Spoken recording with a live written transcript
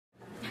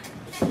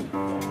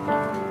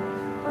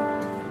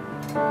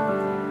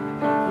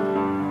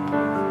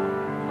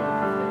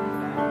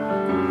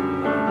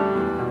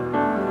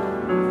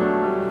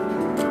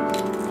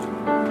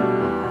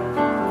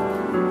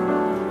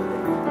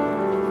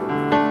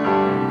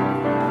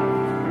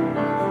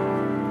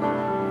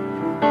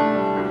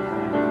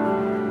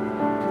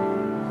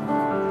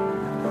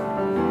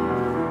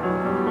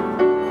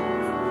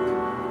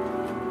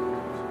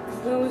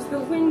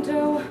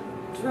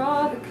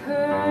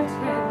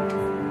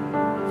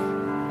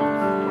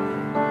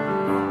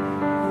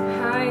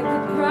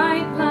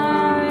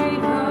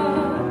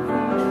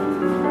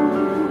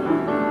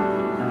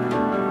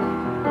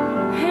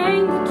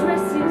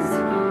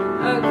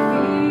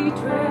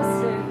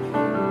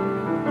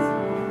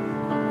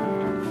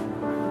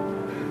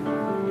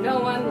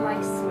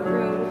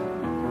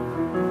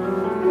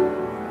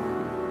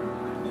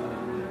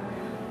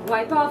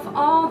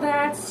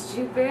that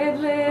stupid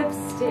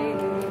lipstick.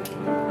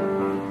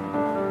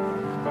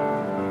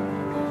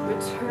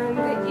 Return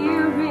the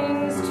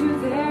earrings to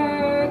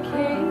their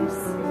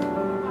case.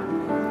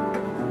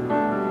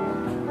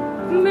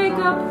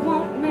 Makeup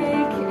won't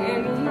make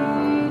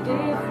any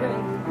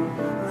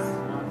difference.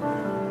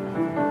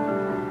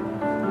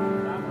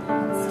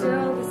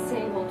 Still the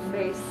same old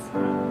face.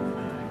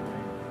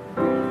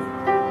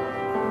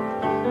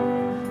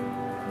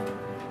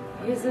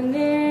 Isn't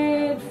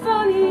it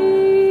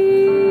funny?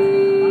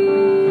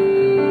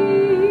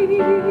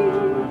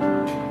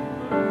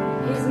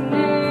 Isn't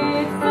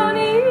it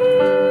funny?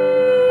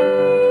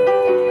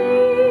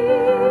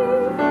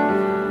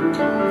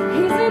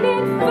 Isn't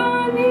it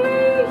funny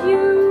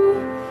you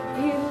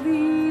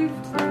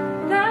believed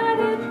that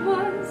it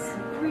was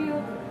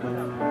real?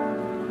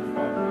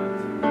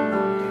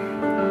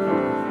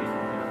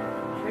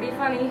 Pretty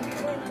funny.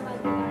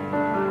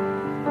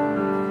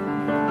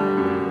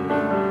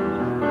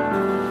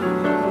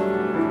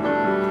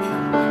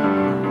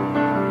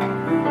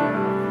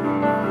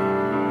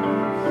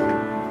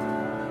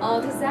 All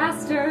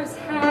disasters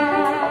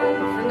have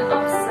an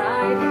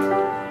upside.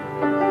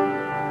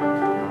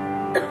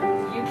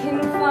 You can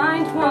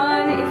find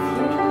one if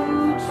you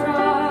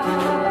try.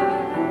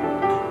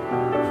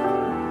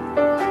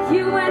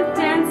 You went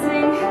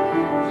dancing,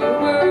 you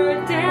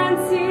were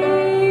dancing.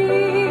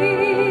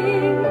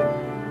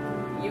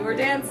 You were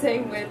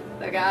dancing with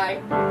a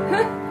guy.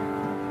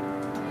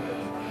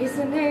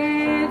 Isn't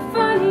it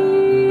funny?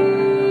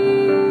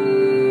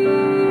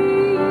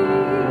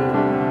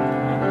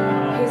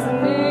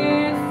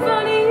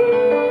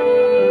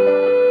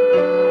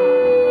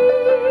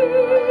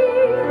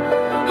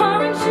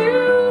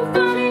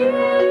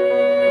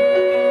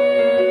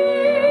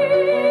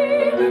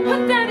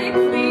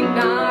 Pathetically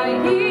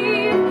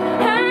naive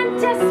and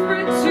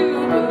desperate to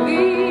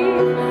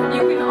believe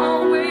you can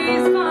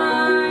always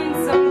find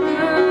some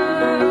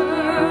good.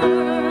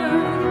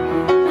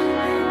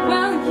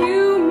 Well,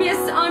 you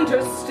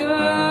misunderstood,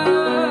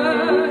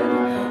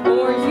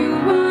 or you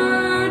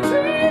were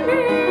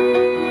dreaming.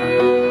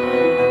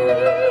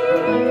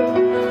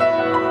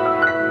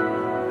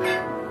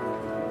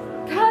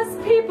 'Cause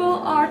people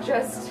are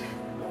just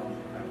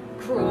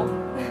cruel.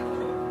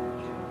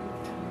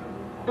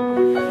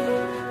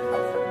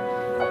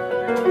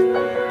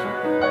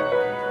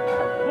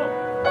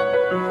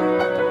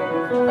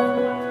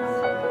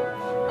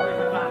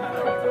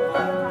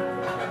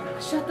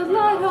 Shut the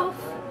light off,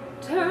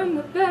 turn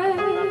the bed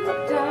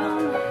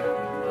down.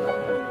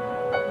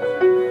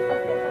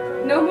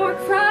 No more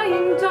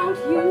crying, don't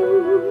you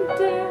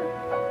dare.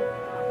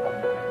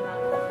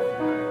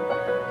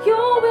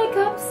 You'll wake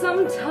up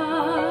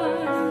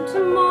sometime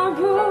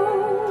tomorrow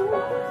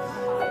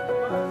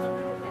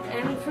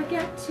and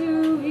forget to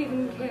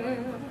even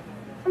care.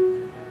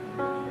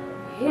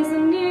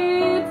 Isn't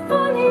it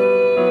funny?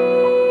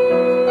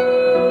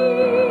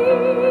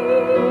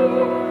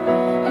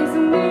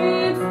 Isn't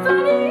it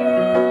funny?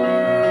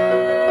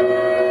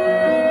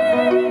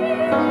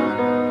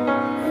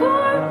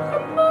 For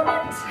a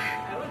moment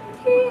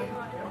he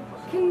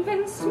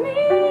convinced me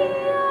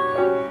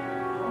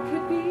I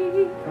could be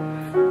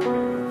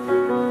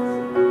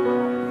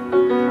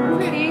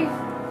pretty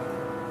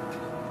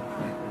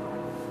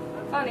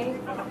funny.